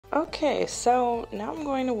Okay, so now I'm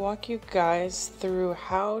going to walk you guys through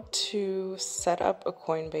how to set up a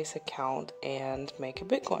Coinbase account and make a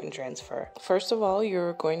Bitcoin transfer. First of all,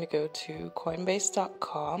 you're going to go to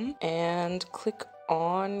coinbase.com and click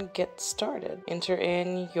on Get Started. Enter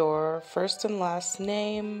in your first and last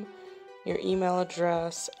name, your email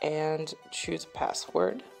address, and choose a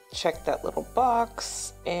password. Check that little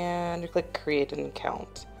box and click Create an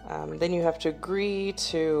Account. Then you have to agree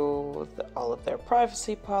to all of their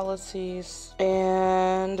privacy policies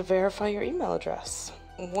and verify your email address.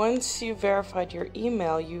 Once you've verified your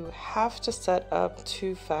email, you have to set up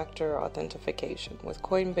two-factor authentication. With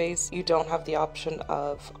Coinbase, you don't have the option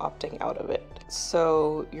of opting out of it.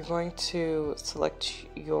 So you're going to select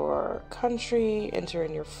your country, enter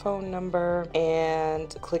in your phone number, and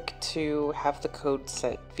click to have the code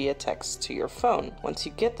sent via text to your phone. Once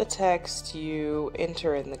you get the text, you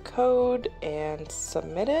enter in the code and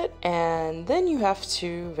submit it, and then you have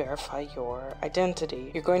to verify your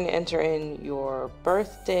identity. You're going to enter in your birth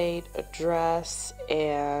date, address,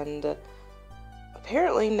 and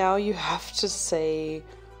apparently now you have to say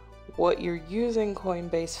what you're using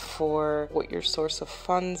Coinbase for, what your source of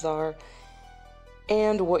funds are,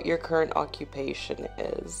 and what your current occupation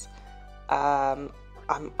is. I'm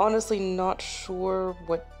honestly not sure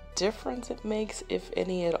what difference it makes, if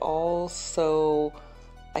any at all, so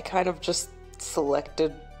I kind of just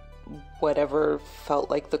selected whatever felt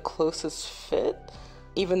like the closest fit,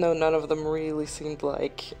 even though none of them really seemed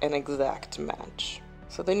like an exact match.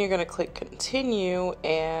 So then you're going to click continue,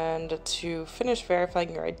 and to finish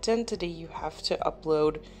verifying your identity, you have to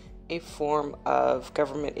upload a form of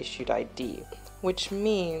government issued ID, which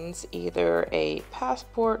means either a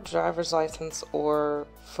passport, driver's license, or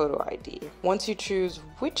photo ID. Once you choose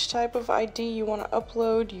which type of ID you want to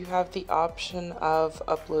upload, you have the option of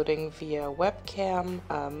uploading via webcam,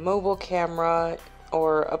 mobile camera,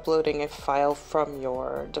 or uploading a file from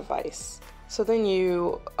your device. So then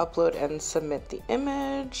you upload and submit the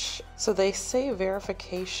image. So they say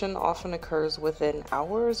verification often occurs within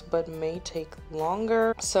hours, but may take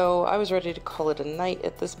longer. So I was ready to call it a night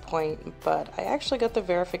at this point, but I actually got the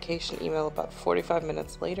verification email about 45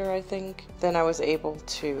 minutes later, I think. Then I was able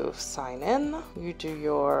to sign in. You do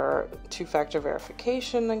your two-factor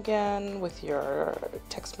verification again with your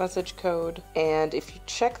text message code. And if you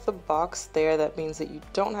check the box there, that means that you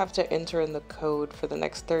don't have to enter in the code for the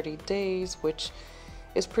next 30 days, which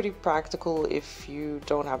is pretty practical if you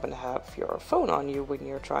don't happen to have your phone on you when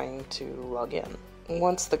you're trying to log in.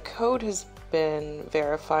 Once the code has been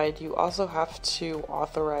verified, you also have to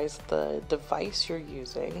authorize the device you're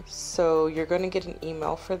using. So you're going to get an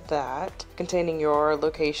email for that containing your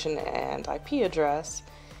location and IP address,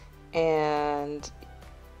 and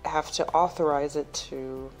have to authorize it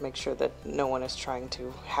to make sure that no one is trying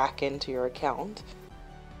to hack into your account.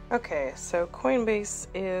 Okay, so Coinbase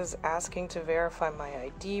is asking to verify my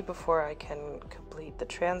ID before I can complete the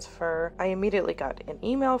transfer. I immediately got an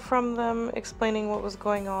email from them explaining what was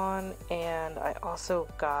going on, and I also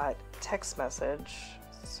got a text message.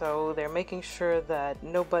 So they're making sure that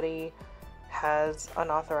nobody has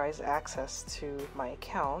unauthorized access to my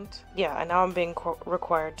account. Yeah, and now I'm being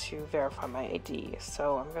required to verify my ID.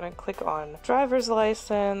 So I'm gonna click on driver's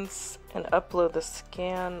license and upload the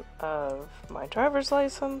scan of my driver's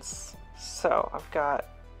license. So I've got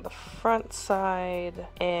the front side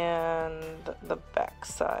and the back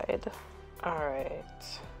side. All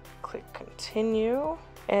right, click continue.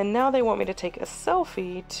 And now they want me to take a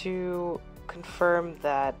selfie to confirm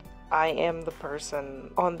that I am the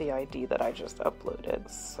person on the ID that I just uploaded.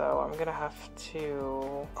 So I'm gonna have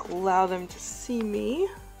to allow them to see me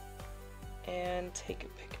and take a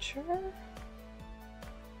picture.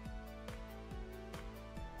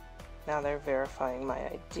 Now they're verifying my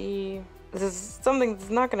ID. This is something that's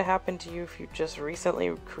not gonna happen to you if you just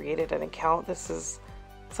recently created an account. This is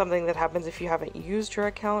something that happens if you haven't used your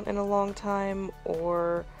account in a long time,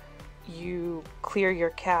 or you clear your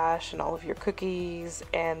cache and all of your cookies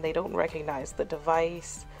and they don't recognize the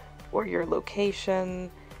device or your location,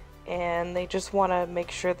 and they just want to make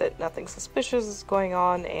sure that nothing suspicious is going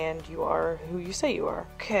on and you are who you say you are.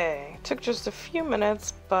 Okay, took just a few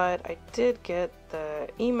minutes, but I did get the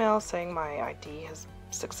email saying my ID has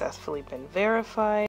successfully been verified.